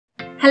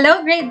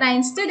Hello grade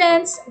 9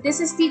 students! This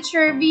is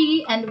Teacher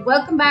V and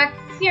welcome back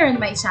here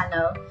on my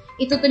channel.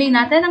 Itutuloy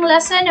natin ang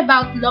lesson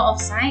about law of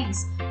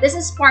sines. This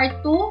is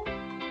part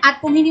 2 at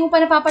kung hindi mo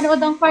pa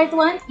napapanood ang part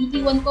 1,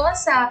 iiwan ko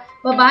sa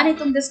baba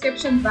nitong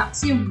description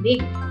box yung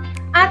link.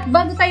 At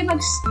bago tayo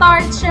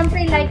mag-start,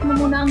 syempre like mo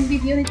muna ang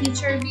video ni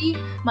Teacher V,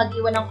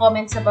 mag-iwan ng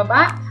comment sa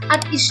baba at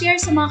i-share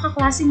sa mga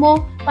kaklase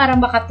mo para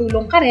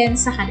makatulong ka rin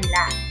sa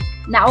kanila.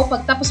 Now,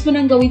 pagtapos mo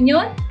nang gawin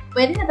yun,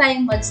 pwede na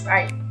tayong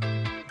mag-start.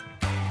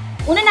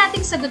 Una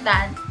nating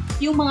sagutan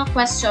yung mga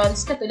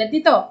questions katulad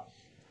dito.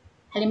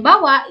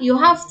 Halimbawa, you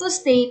have to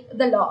state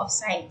the law of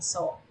sines.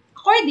 So,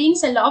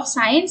 according sa law of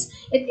sines,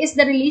 it is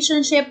the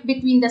relationship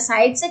between the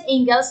sides and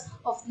angles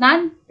of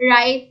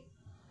non-right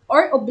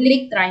or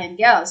oblique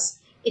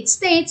triangles. It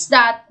states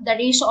that the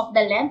ratio of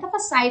the length of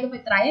a side of a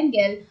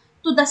triangle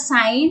to the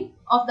sine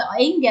of the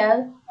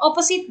angle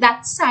opposite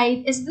that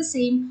side is the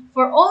same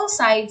for all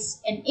sides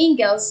and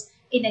angles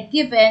in a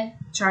given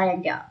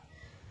triangle.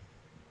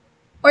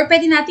 Or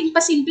pwede nating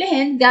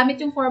pasimplehin gamit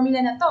yung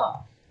formula na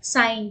to.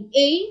 Sine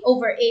A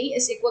over A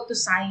is equal to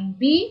sine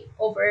B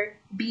over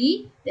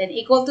B, then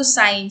equal to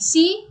sine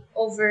C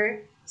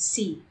over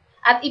C.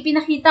 At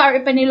ipinakita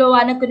or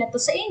ipanilawanag ko na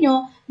to sa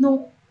inyo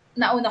nung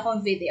nauna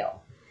kong video.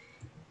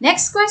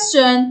 Next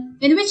question,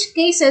 in which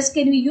cases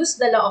can we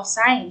use the law of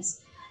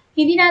sines?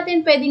 Hindi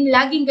natin pwedeng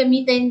laging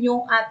gamitin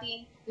yung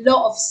ating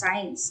law of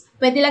sines.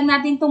 Pwede lang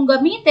natin itong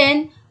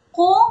gamitin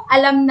kung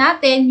alam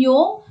natin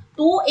yung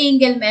two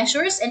angle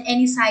measures and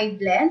any side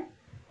length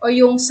or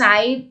yung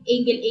side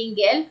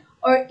angle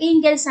or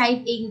angle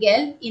side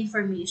angle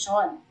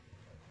information.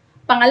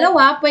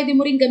 Pangalawa, pwede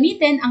mo rin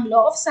gamitin ang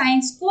law of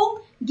sines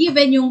kung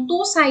given yung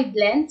two side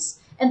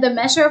lengths and the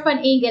measure of an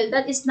angle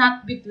that is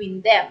not between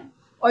them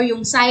or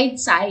yung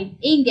side-side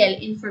angle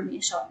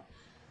information.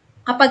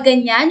 Kapag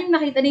ganyan yung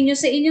nakita ninyo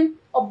sa inyong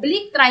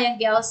oblique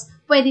triangles,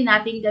 pwede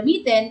nating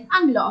gamitin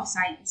ang law of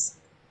sines.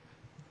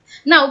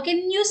 Now,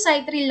 can you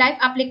cite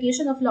real-life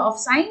application of law of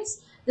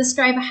sines?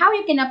 Describe how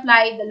you can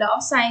apply the law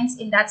of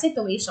sines in that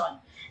situation.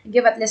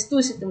 Give at least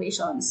two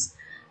situations.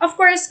 Of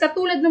course,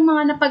 katulad ng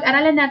mga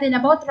napag-aralan natin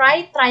about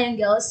right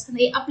triangles,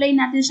 na i-apply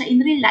natin siya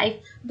in real life,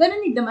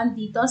 ganun din naman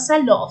dito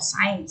sa law of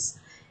sines.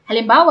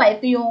 Halimbawa,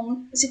 ito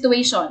yung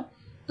situation.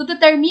 To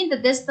determine the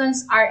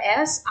distance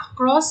RS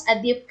across a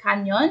deep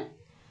canyon,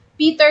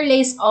 Peter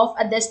lays off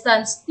a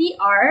distance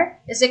TR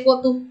is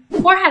equal to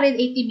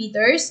 480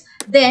 meters.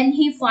 Then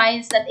he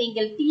finds that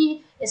angle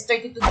T is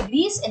 32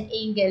 degrees and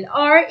angle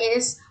R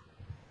is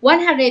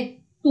 102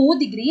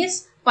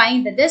 degrees.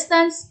 Find the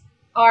distance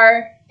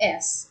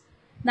RS.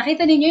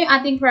 Nakita ninyo yung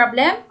ating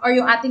problem or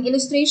yung ating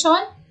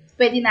illustration?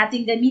 Pwede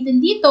natin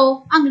gamitin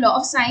dito ang law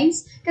of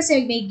sines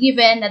kasi may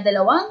given na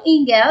dalawang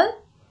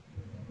angle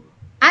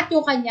at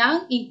yung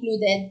kanyang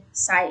included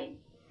side.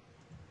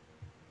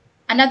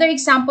 Another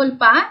example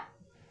pa,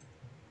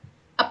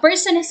 a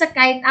person has a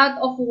kite out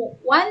of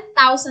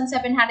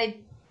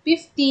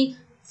 1,750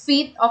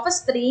 feet of a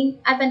string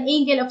at an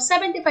angle of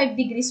 75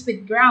 degrees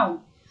with ground.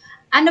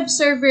 An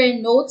observer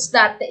notes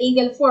that the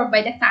angle formed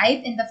by the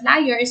kite and the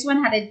flyer is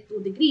 102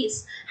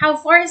 degrees. How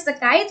far is the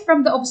kite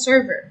from the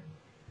observer?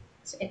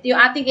 So, ito yung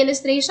ating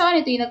illustration.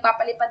 Ito yung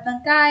nagpapalipad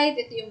ng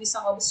kite. Ito yung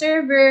isang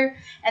observer.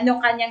 And yung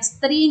kanyang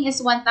string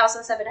is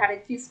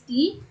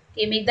 1,750.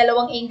 Okay, may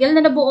dalawang angle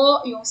na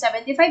nabuo, yung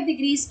 75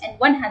 degrees and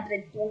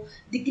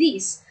 102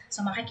 degrees.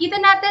 So, makikita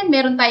natin,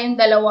 meron tayong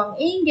dalawang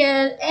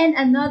angle and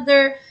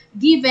another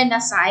given na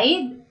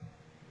side.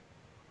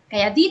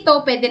 Kaya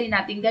dito, pwede rin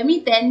natin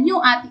gamitin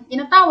yung ating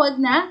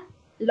tinatawag na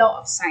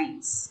law of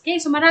sines.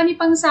 Okay, so marami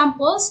pang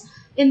samples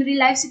in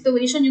real-life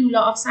situation yung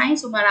law of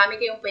sines. So,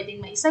 marami kayong pwedeng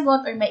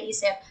maisagot or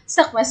maisip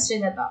sa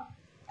question na to.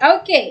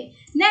 Okay,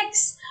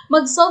 next,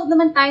 mag-solve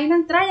naman tayo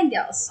ng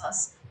triangles.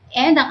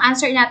 And ang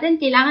answer natin,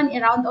 kailangan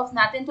i-round off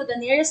natin to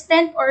the nearest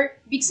tenth or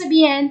big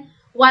sabihin,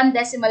 1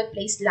 decimal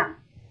place lang.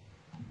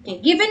 Okay,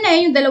 given na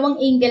yung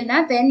dalawang angle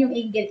natin, yung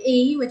angle A,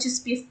 which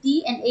is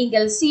 50, and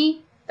angle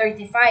C,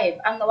 35.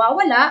 Ang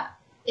nawawala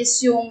is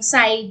yung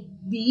side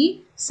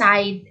B,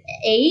 side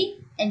A,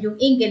 and yung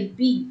angle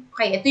B.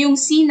 Okay, ito yung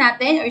C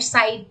natin or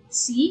side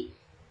C,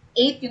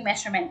 8 yung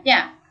measurement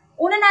niya.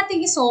 Una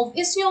nating isolve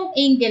is yung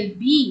angle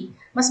B.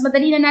 Mas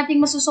madali na nating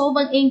masosolve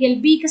ang angle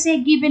B kasi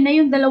given na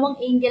yung dalawang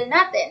angle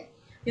natin,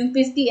 yung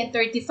 50 and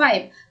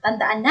 35.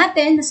 Tandaan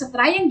natin na sa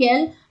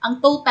triangle,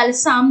 ang total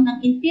sum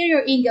ng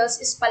interior angles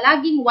is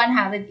palaging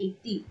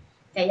 180.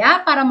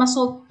 Kaya para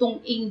masolve tong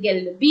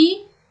angle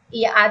B,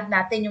 i-add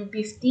natin yung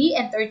 50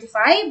 and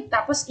 35,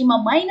 tapos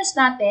ima-minus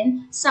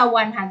natin sa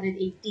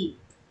 180.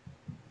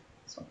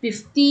 So,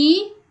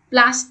 50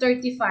 plus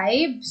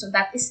 35, so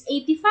that is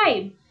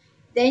 85.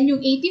 Then,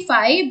 yung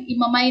 85,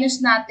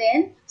 ima-minus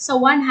natin sa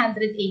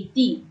 180.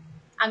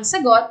 Ang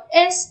sagot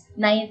is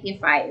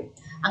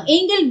 95. Ang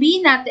angle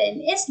B natin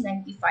is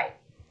 95.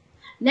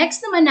 Next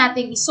naman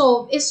natin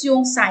isolve is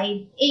yung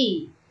side A.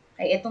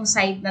 Kaya itong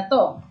side na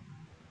to.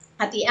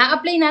 At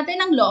i-apply natin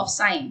ang law of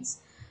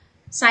sines.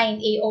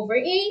 Sine A over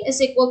A is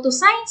equal to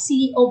sine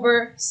C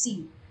over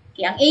C.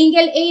 Okay, ang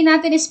angle A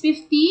natin is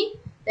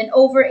 50. Then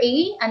over A,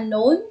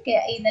 unknown,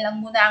 kaya A na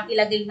lang muna ang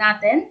ilagay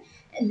natin.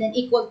 And then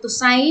equal to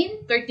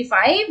sine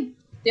 35.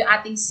 Ito yung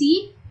ating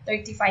C,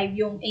 35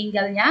 yung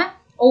angle niya.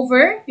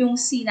 Over yung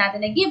C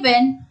natin na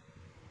given,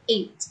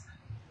 8.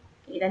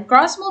 Okay, then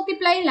cross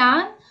multiply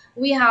lang.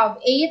 We have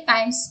A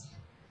times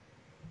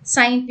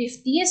sine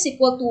 50 is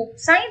equal to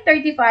sine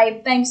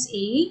 35 times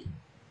A.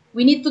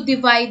 We need to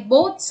divide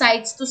both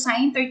sides to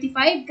sine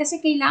 35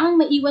 kasi kailangan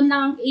maiwan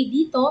lang ang A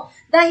dito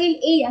dahil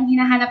A ang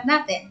hinahanap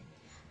natin.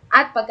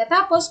 At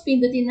pagkatapos,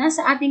 pindutin na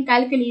sa ating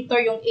calculator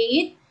yung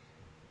 8.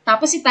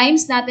 Tapos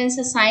i-times natin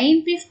sa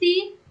sine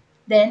 50.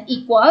 Then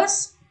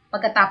equals.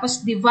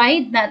 Pagkatapos,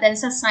 divide natin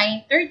sa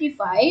sine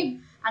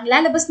 35. Ang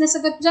lalabas na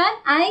sagot dyan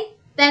ay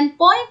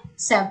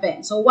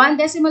 10.7. So, 1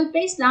 decimal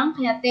place lang,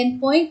 kaya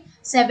 10.7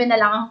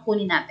 na lang ang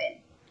kunin natin.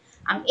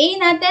 Ang A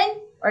natin,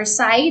 or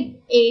side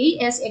A,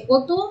 is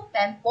equal to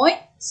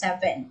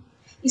 10.7.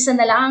 Isa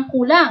na lang ang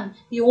kulang,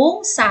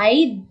 yung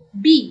side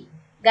B.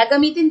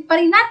 Gagamitin pa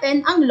rin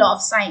natin ang law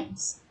of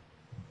sines.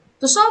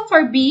 To solve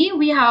for B,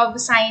 we have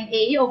sine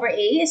A over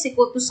A is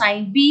equal to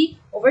sine B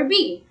over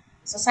B.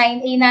 So, sine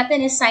A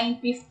natin is sine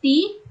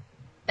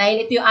 50,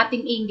 dahil ito yung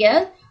ating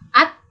angle,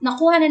 at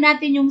nakuha na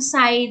natin yung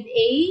side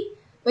A,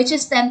 which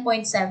is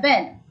 10.7.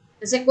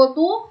 Is equal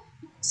to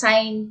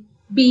sine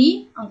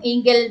B, ang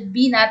angle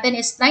B natin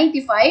is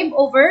 95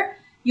 over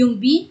yung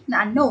B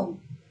na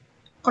unknown.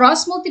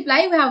 Cross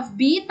multiply, we have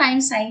B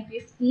times sine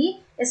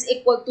 50 is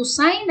equal to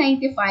sine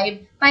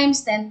 95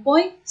 times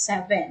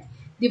 10.7.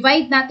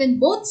 Divide natin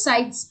both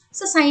sides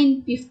sa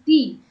sine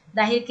 50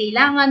 dahil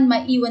kailangan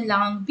maiwan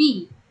lang ang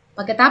B.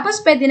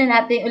 Pagkatapos, pwede na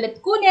natin ulit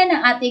kunin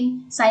ang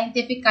ating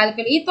scientific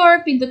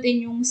calculator.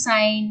 Pindutin yung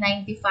sine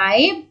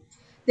 95.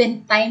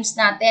 Then, times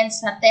natin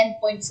sa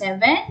 10.7.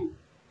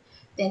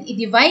 Then,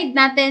 i-divide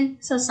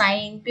natin sa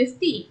sine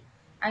 50.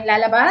 Ang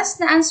lalabas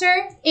na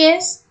answer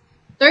is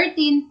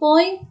 13.9.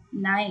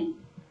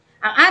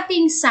 Ang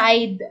ating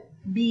side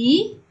B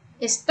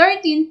is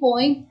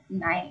 13.9.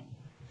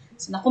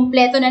 So,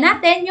 nakumpleto na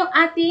natin yung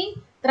ating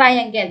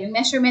triangle. Yung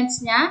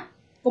measurements niya,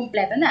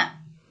 kumpleto na.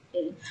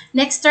 Okay.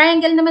 Next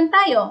triangle naman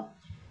tayo.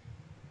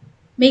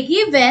 May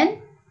given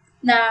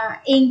na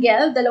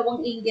angle,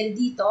 dalawang angle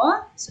dito.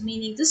 So,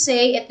 meaning to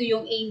say, ito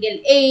yung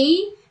angle A,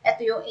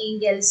 ito yung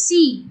angle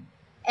C.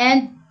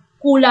 And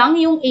kulang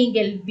yung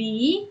angle B.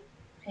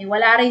 Okay,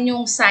 wala rin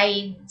yung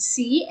side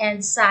C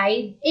and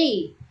side A.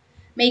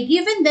 May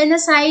given din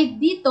na side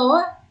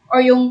dito, or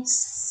yung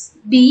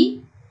B,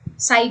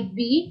 side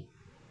B,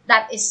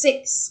 that is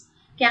 6.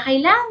 Kaya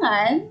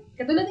kailangan,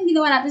 katulad ng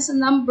ginawa natin sa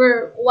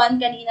number 1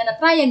 kanina na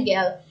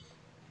triangle,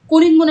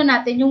 kunin muna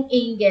natin yung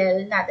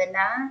angle natin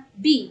na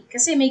B.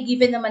 Kasi may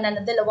given naman na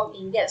dalawang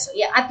angle. So,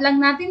 i-add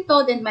lang natin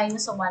to, then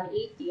minus sa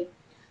 180.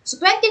 So,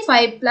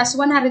 25 plus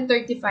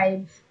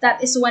 135, that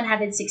is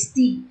 160.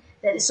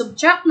 Then,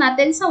 subtract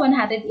natin sa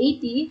 180,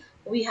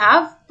 we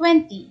have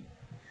 20.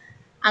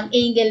 Ang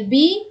angle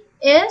B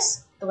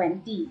is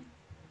 20.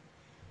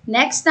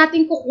 Next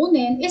natin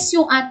kukunin is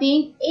yung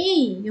ating A,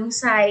 yung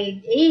side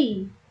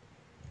A.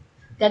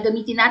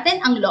 Gagamitin natin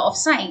ang law of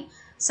sine.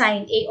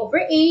 Sine A over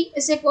A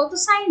is equal to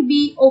sine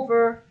B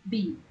over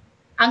B.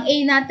 Ang A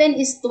natin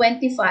is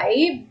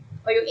 25,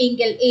 o yung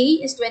angle A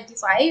is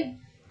 25.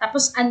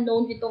 Tapos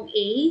unknown itong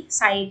A,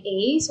 side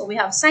A. So we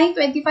have sine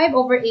 25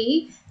 over A,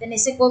 then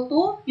is equal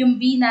to yung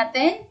B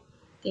natin.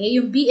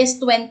 Okay, yung B is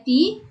 20,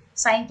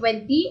 sine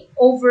 20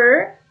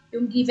 over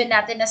yung given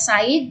natin na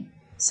side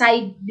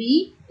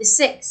B is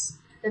 6.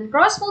 Then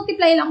cross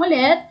multiply lang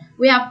ulit.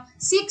 We have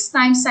 6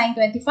 times sine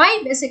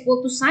 25 is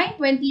equal to sine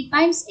 20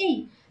 times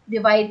A.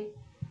 Divide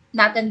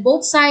natin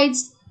both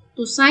sides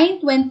to sine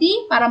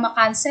 20 para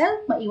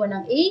makancel, maiwan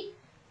ang A.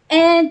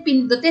 And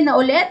pindutin na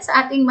ulit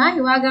sa ating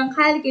mahiwagang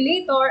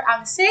calculator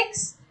ang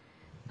 6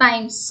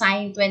 times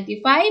sine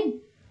 25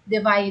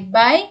 divided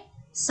by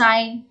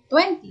sine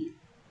 20.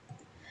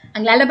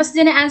 Ang lalabas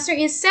din na answer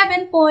is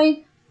 7.4.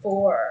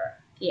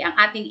 Okay, ang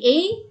ating A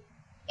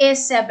is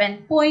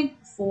 7.4.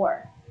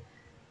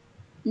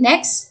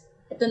 Next,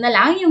 ito na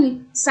lang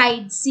yung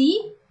side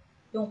C,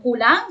 yung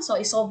kulang. So,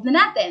 isolve na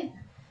natin.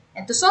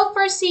 And to solve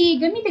for C,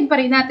 gamitin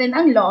pa rin natin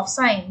ang law of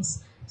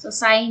sines. So,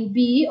 sine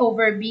B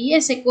over B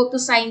is equal to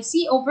sine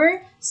C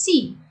over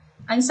C.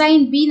 Ang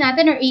sine B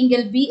natin or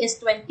angle B is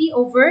 20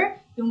 over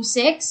yung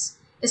 6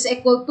 is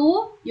equal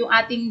to yung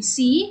ating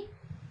C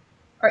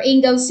or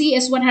angle C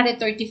is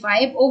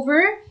 135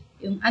 over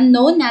yung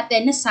unknown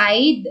natin na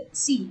side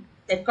C.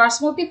 Then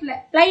cross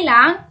multiply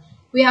lang,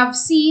 we have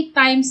C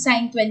times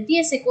sine 20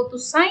 is equal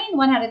to sine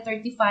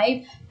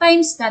 135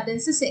 times natin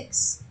sa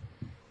 6.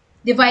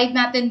 Divide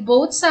natin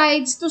both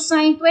sides to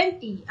sine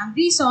 20. Ang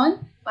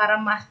reason,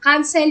 para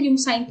ma-cancel yung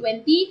sine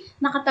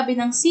 20, nakatabi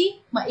ng C,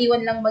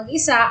 maiwan lang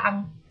mag-isa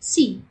ang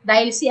C.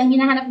 Dahil C ang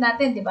hinahanap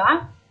natin, di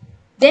ba?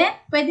 Then,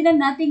 pwede na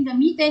natin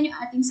gamitin yung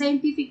ating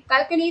scientific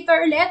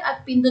calculator ulit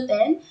at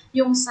pindutin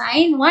yung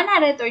sine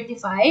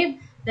 135,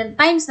 then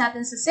times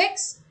natin sa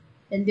 6,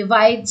 then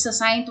divide sa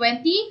sine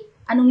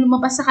 20. Anong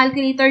lumabas sa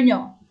calculator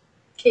nyo?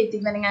 Okay,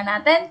 tignan nga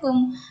natin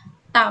kung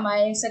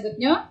tama yung sagot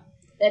nyo.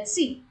 Let's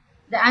see.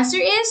 The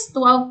answer is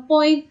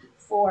 12.4.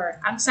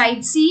 Ang side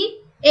C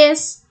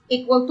is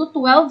equal to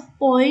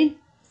 12.4.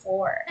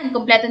 And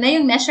kompleto na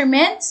yung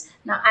measurements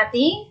ng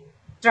ating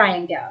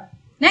triangle.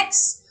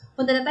 Next,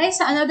 punta na tayo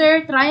sa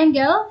another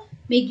triangle.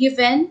 May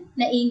given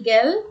na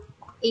angle.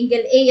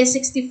 Angle A is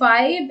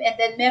 65 and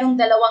then merong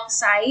dalawang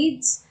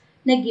sides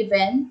na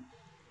given.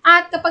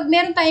 At kapag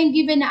meron tayong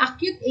given na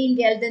acute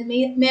angle, then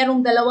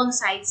merong dalawang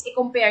sides,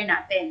 i-compare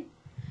natin.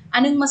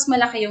 Anong mas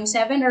malaki, yung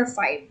 7 or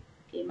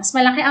 5? Okay, mas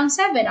malaki ang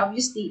 7,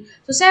 obviously.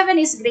 So, 7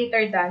 is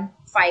greater than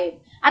 5.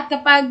 At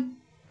kapag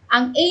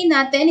ang A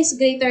natin is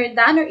greater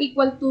than or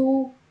equal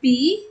to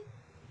P,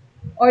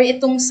 or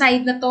itong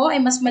side na to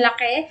ay mas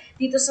malaki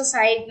dito sa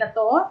side na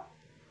to,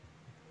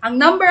 ang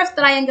number of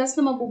triangles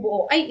na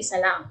mabubuo ay isa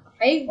lang.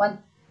 Okay?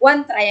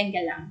 One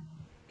triangle lang.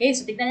 Okay,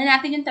 so tignan na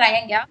natin yung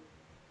triangle.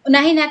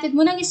 Unahin natin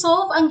munang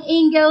isolve ang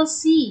angle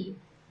C.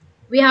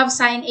 We have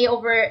sin A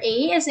over A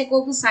is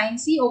equal to sin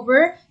C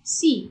over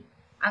C.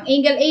 Ang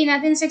angle A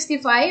natin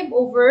 65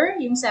 over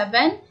yung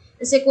 7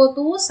 is equal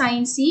to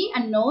sin C,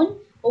 unknown,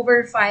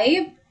 over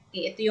 5.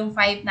 Okay, ito yung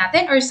 5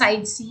 natin, or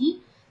side C.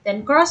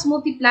 Then cross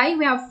multiply,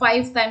 we have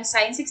 5 times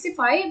sin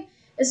 65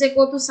 is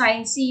equal to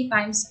sin C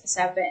times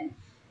 7.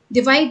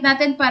 Divide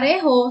natin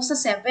pareho sa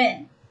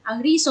 7. Ang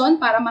reason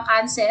para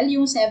makancel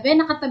yung 7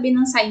 na katabi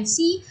ng sin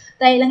C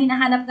dahil ang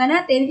hinahanap nga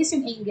natin is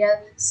yung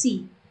angle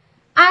C.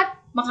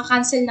 At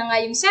makakancel na nga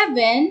yung 7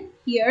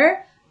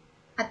 here.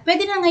 At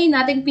pwede na ngayon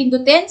natin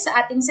pindutin sa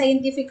ating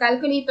scientific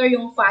calculator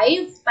yung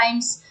 5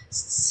 times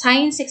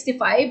sin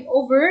 65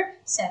 over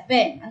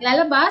 7. Ang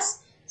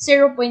lalabas,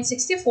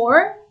 0.64,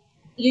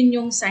 yun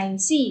yung sin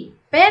C.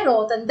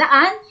 Pero,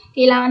 tandaan,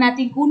 kailangan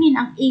natin kunin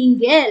ang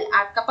angle.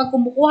 At kapag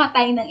kumukuha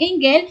tayo ng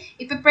angle,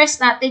 ipipress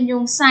natin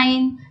yung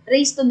sin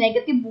raised to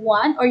negative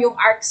 1 or yung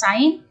arc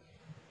sign.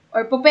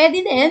 Or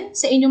pwede din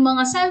sa inyong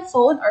mga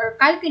cellphone or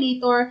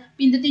calculator,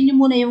 pindutin nyo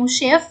muna yung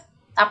shift,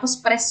 tapos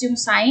press yung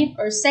sign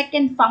or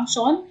second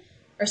function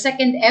or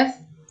second F,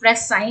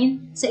 press sign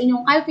sa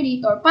inyong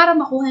calculator para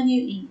makuha nyo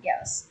yung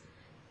angles.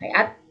 Okay,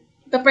 at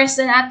ipipress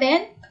na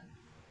natin.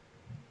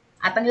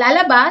 At ang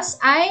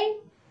lalabas ay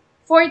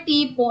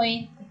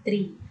 40.3.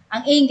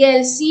 Ang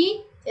angle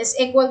C is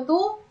equal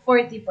to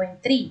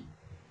 40.3.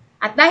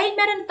 At dahil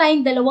meron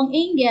tayong dalawang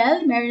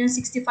angle, meron ng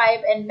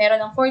 65 and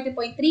meron ng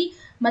 40.3,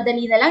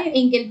 madali na lang yung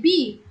angle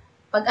B.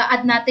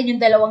 Pag-a-add natin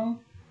yung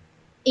dalawang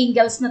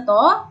angles na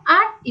to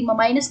at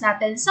i-minus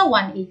natin sa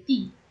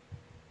 180.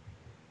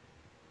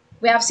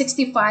 We have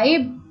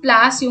 65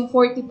 plus yung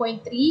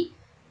 40.3.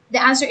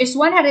 The answer is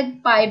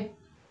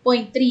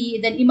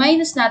 105.3. Then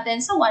i-minus natin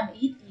sa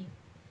 180.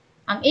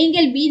 Ang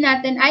angle B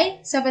natin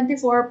ay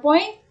 74.7.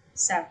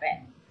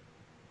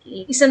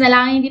 Okay. Isa na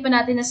lang hindi pa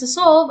natin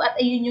nasa-solve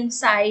at ayun yung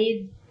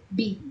side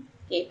B.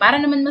 Okay. Para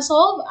naman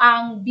ma-solve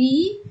ang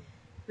B,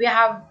 we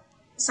have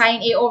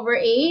sin A over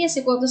A is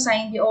equal to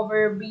sin B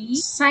over B.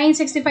 Sin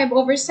 65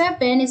 over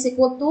 7 is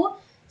equal to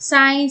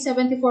sin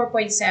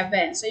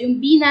 74.7. So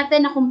yung B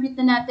natin, na-compute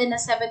na natin na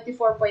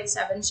 74.7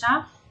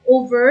 siya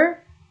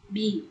over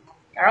B.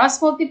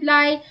 Cross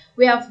multiply,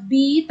 we have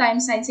B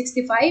times sin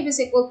 65 is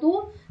equal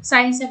to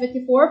sin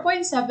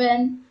 74.7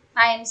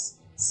 times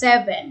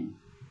 7.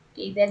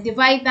 Okay, then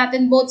divide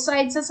natin both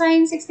sides sa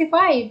sin 65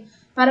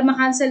 para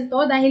makancel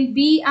to dahil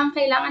B ang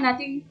kailangan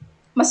nating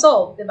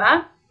masolve, di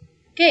ba?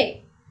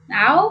 Okay,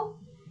 now,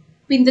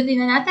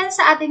 pindutin na natin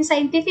sa ating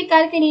scientific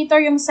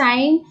calculator yung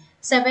sin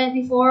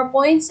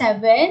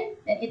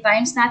 74.7, then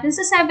i-times natin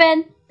sa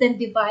 7, then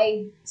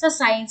divide sa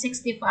sin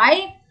 65.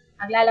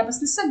 Ang lalabas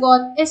na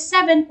sagot is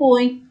 7.4.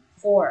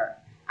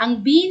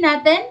 Ang B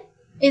natin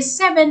is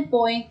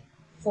 7.4.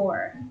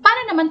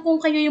 Para naman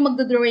kung kayo yung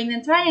magdodrawing ng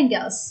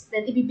triangles,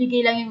 then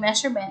ibibigay lang yung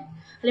measurement.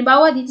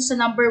 Halimbawa, dito sa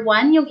number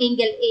 1, yung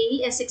angle A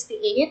is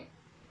 68.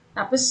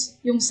 Tapos,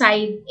 yung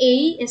side A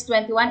is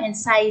 21 and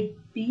side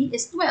B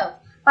is 12.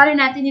 Para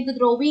natin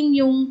i-drawing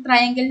yung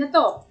triangle na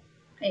to.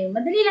 Okay,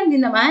 madali lang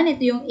din naman.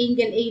 Ito yung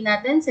angle A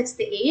natin,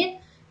 68.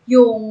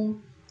 Yung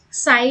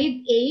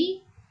side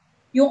A,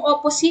 yung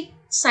opposite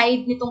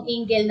side nitong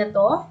angle na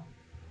to,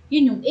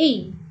 yun yung A.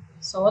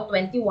 So,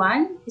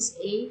 21 is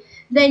A.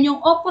 Then, yung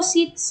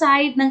opposite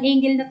side ng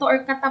angle na to or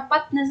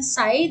katapat na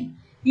side,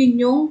 yun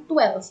yung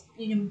 12.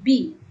 Yun yung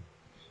B.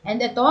 And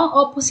ito, ang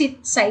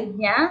opposite side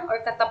niya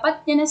or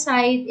katapat niya na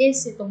side is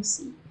itong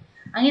C.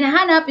 Ang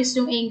hinahanap is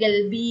yung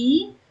angle B,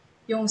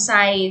 yung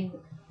side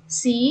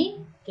C,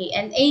 okay,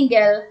 and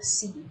angle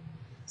C.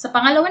 Sa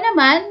pangalawa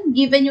naman,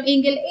 given yung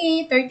angle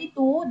A,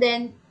 32,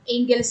 then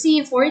angle C,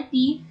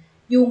 40,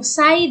 yung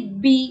side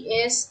B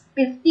is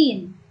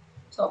 15.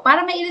 So,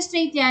 para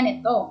ma-illustrate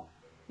yan, ito.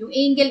 Yung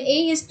angle A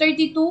is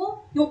 32,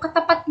 yung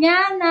katapat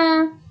niya na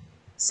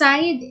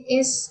side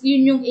is,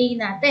 yun yung A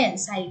natin,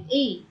 side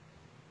A.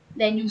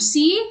 Then yung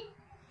C,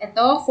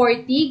 ito,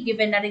 40,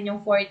 given na rin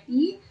yung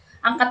 40.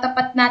 Ang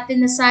katapat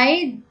natin na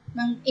side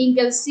ng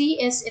angle C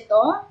is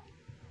ito.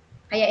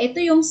 Kaya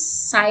ito yung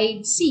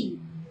side C.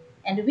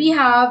 And we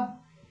have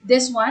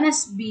this one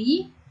as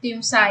B. Ito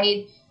yung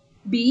side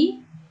B,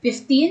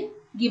 15.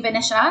 Given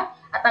na siya.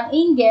 At ang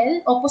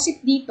angle,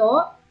 opposite dito,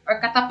 or or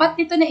katapat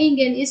nito na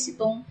angle is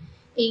itong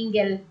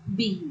angle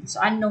B.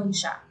 So, unknown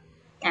siya.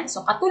 Yan.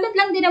 So, katulad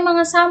lang din ng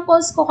mga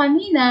samples ko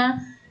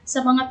kanina sa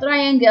mga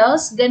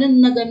triangles,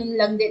 ganun na ganun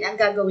lang din ang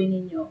gagawin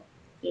ninyo.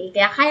 Okay?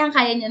 Kaya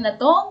kayang-kaya nyo na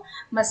itong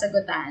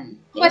masagutan.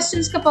 Okay?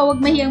 Questions ka pa,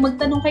 huwag mahiyang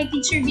magtanong kay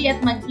Teacher B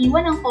at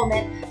mag-iwan ng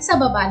comment sa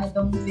baba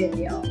nitong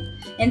video.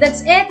 And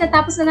that's it.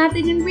 Natapos na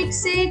natin yung week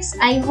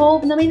 6. I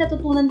hope na may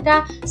natutunan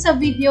ka sa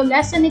video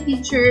lesson ni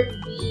Teacher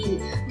B.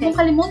 Huwag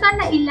kalimutan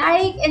na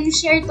i-like and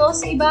i-share to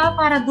sa iba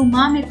para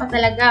dumami pa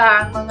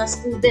talaga ang mga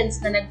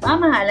students na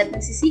nagmamahal at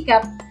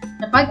nagsisikap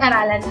na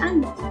pag-aralan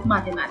ang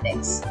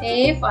mathematics.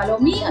 Okay, follow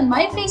me on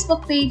my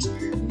Facebook page,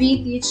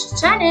 VTeach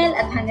Channel,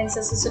 at hanggang sa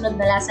susunod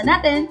na lesson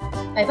natin.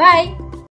 Bye-bye!